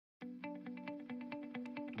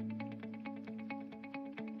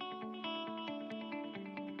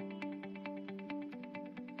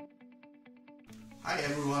Hi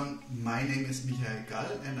everyone, my name is Michael Gall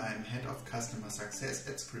and I am Head of Customer Success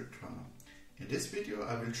at ScriptRunner. In this video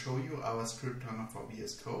I will show you our ScriptRunner for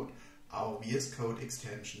VSCode, our VSCode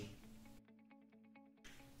extension.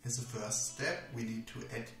 As a first step we need to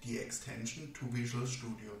add the extension to Visual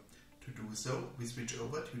Studio. To do so we switch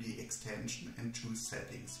over to the extension and choose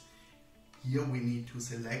settings. Here we need to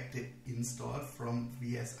select the install from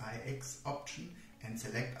VSIX option and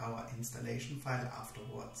select our installation file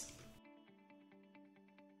afterwards.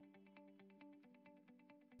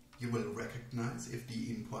 You will recognize if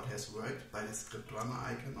the import has worked by the ScriptRunner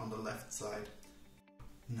icon on the left side.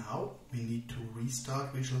 Now we need to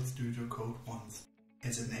restart Visual Studio Code once.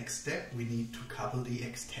 As a next step we need to couple the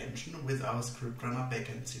extension with our ScriptRunner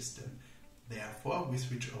backend system. Therefore we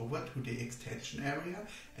switch over to the extension area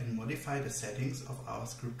and modify the settings of our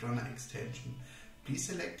ScriptRunner extension. Please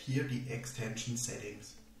select here the extension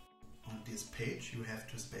settings. On this page you have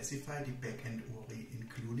to specify the backend URI,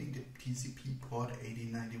 including the TCP port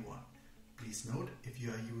 8091. Please note, if you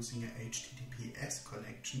are using an HTTPS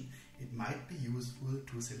connection, it might be useful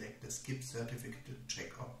to select the skip certificate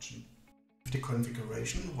check option. If the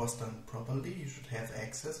configuration was done properly, you should have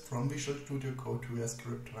access from Visual Studio Code to your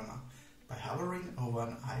ScriptRunner. By hovering over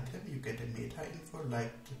an item you get a meta info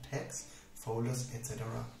like the tags, folders,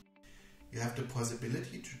 etc. You have the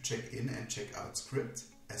possibility to check in and check out scripts,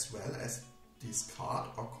 as well as discard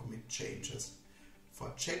or commit changes.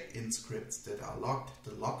 For check-in scripts that are locked,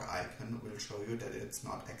 the lock icon will show you that it's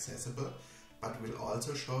not accessible, but will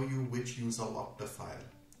also show you which user locked the file.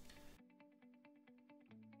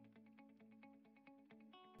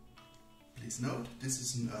 Please note, this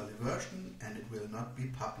is an early version and it will not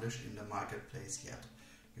be published in the marketplace yet.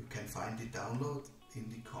 You can find the download in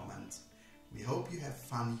the comments. We hope you have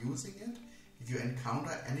fun using it. If you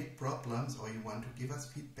encounter any problems or you want to give us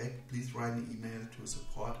feedback, please write an email to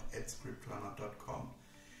support@scriptrunner.com.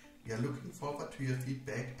 We are looking forward to your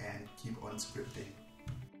feedback and keep on scripting.